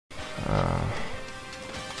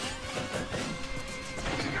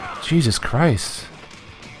Jesus Christ.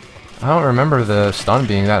 I don't remember the stun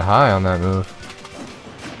being that high on that move.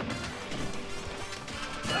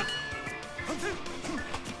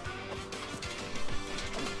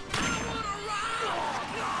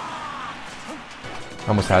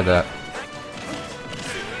 Almost had that.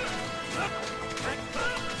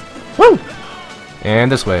 Woo! And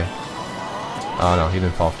this way. Oh no, he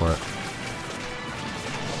didn't fall for it.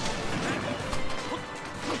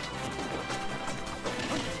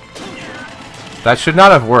 That should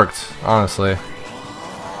not have worked, honestly.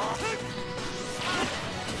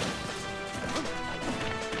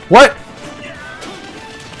 What?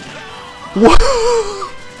 What?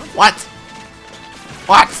 What?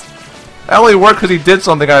 What? That only worked because he did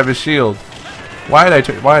something out of his shield. Why did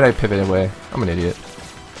I pivot away? I'm an idiot.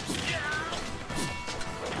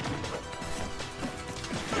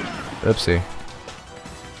 Oopsie.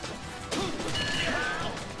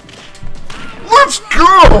 Let's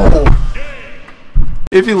go!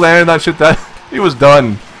 If he landed that shit, he was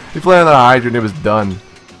done. If he landed on a hydrant, it was done.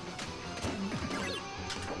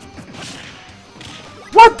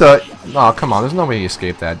 What the? Oh, come on. There's no way he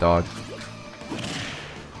escaped that, dog.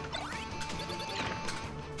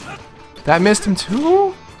 That missed him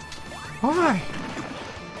too? Why?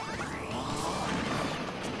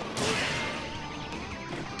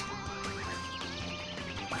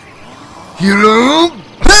 Hero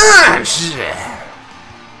punch!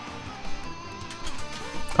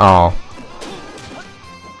 Oh.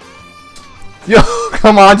 Yo,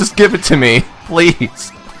 come on, just give it to me,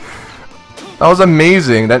 please. That was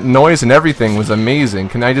amazing. That noise and everything was amazing.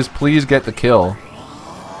 Can I just please get the kill?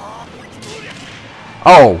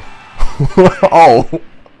 Oh. Oh.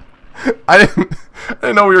 I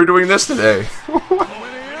didn't know we were doing this today.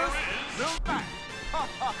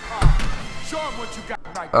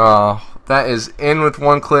 That is in with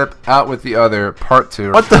one clip, out with the other, part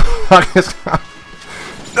 2. What the fuck is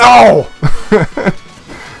No!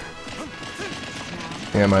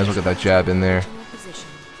 Yeah, might as well get that jab in there.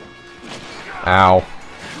 Ow.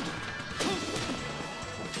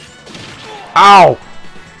 Ow!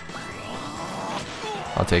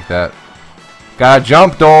 I'll take that. Gotta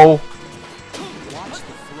jump, though! Watch the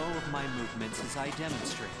flow of my movements as I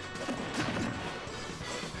demonstrate.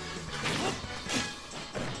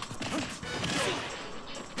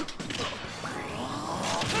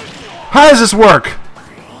 How does this work?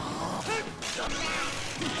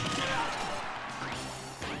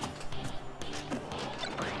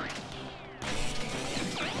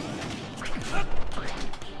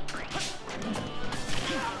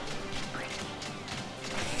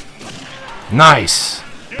 Nice!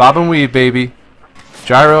 Bob and weave, baby.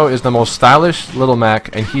 Gyro is the most stylish little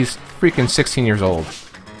Mac, and he's freaking 16 years old.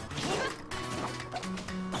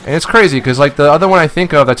 And it's crazy, because like the other one I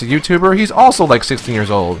think of that's a YouTuber, he's also like 16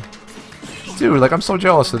 years old. Dude, like I'm so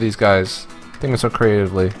jealous of these guys. Thinking so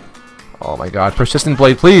creatively. Oh my god. Persistent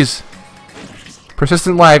blade, please!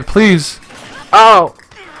 Persistent lag, please! Oh!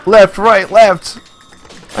 Left, right, left!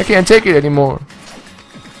 I can't take it anymore.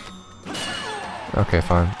 Okay,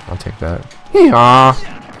 fine. I'll take that. Yeehaw!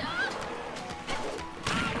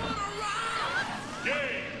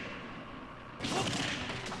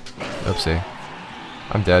 Oopsie.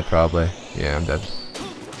 I'm dead, probably. Yeah, I'm dead.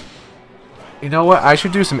 You know what? I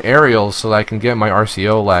should do some aerials so that I can get my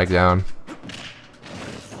RCO lag down.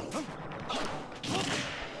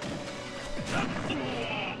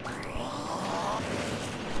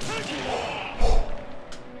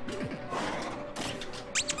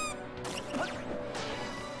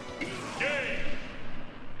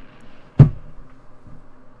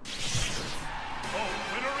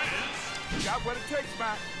 Got what it takes,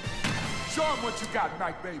 Mac. Show him what you got,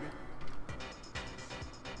 Mac, baby.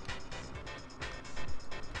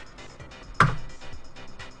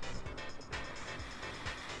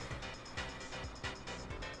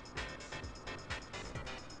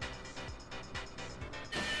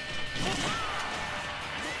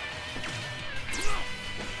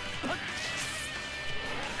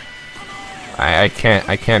 I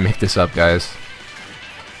can't make this up, guys.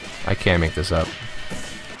 I can't make this up.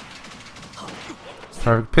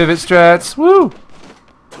 Perfect pivot strats, woo!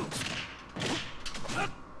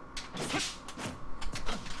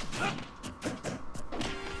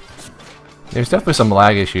 There's definitely some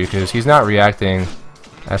lag issue because he's not reacting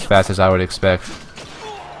as fast as I would expect.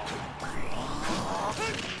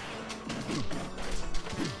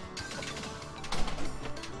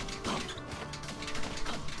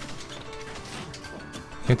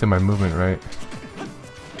 Can't do my movement right.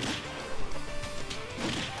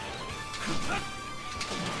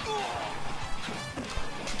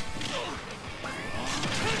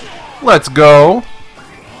 Let's go!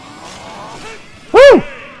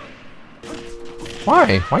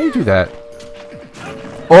 Why? Why you do that?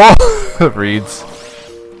 Oh, reads.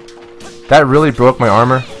 That really broke my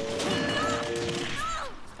armor.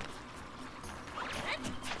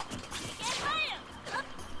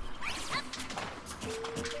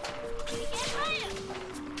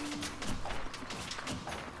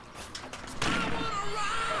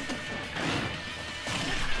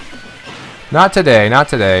 Not today, not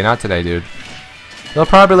today, not today, dude. They'll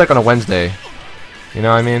probably like on a Wednesday. You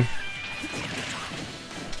know what I mean?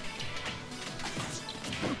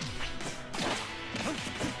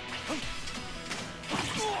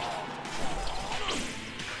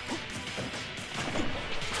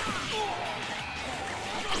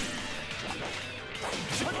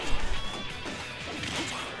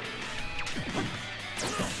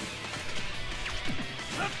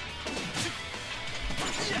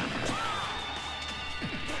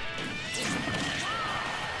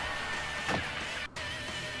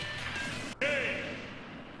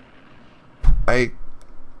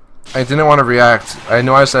 I didn't want to react. I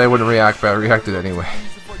know I said I wouldn't react, but I reacted anyway.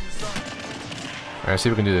 Alright, see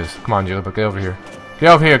if we can do this. Come on, Jill, but get over here. Get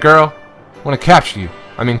over here, girl! I want to capture you.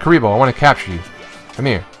 I mean, Karibo, I want to capture you. Come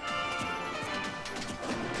here.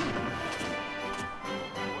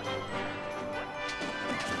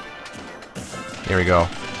 Here we go.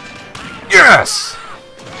 Yes!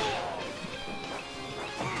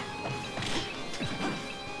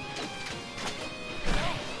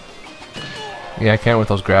 Yeah, I can't with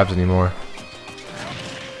those grabs anymore.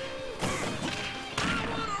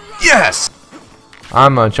 Yes!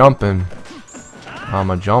 I'm a jumping. I'm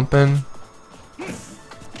a jumping.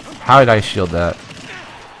 How did I shield that?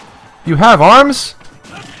 You have arms?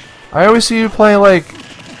 I always see you play like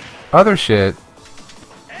other shit.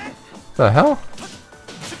 The hell?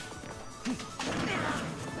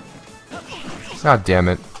 God damn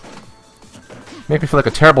it. Make me feel like a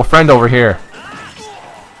terrible friend over here.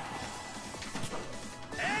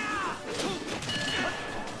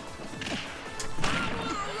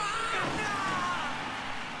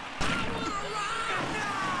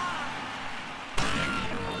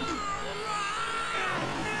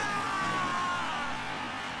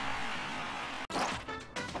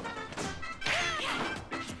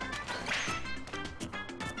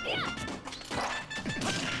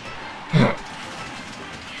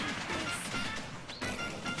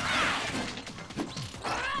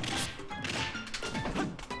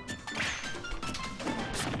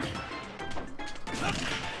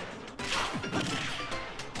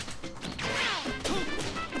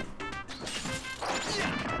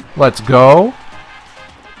 Let's go.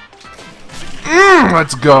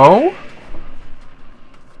 Let's go.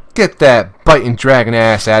 Get that biting dragon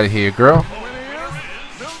ass out of here, girl.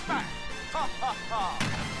 Bidou Mac.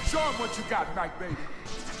 Show him what you got, Mac, baby.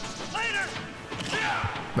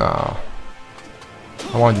 No.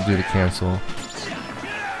 I wanted to do the cancel.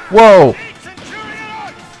 Whoa!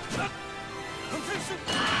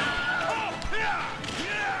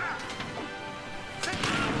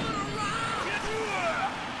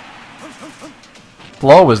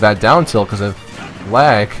 Blow was that down tilt because of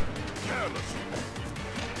lag.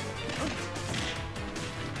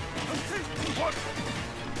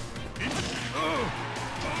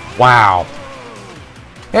 Wow.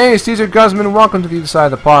 Hey, Caesar Guzman, welcome to the other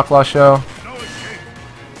side of the Pawclawshow.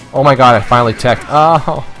 Oh my god, I finally teched.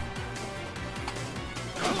 Oh.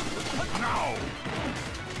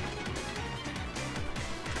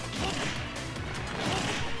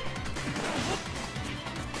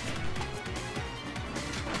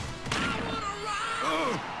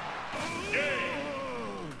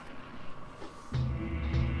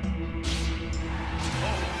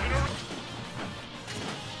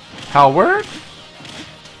 Howard?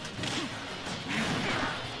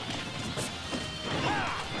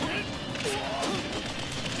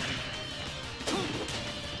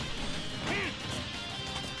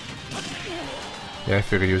 Yeah, I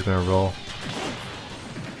figured he was gonna roll.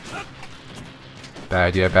 Bad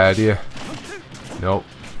idea, bad idea. Nope.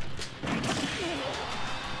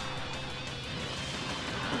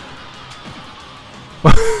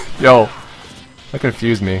 Yo, that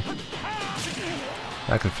confused me.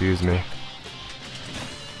 That confused me.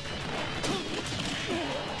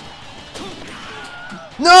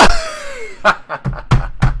 No!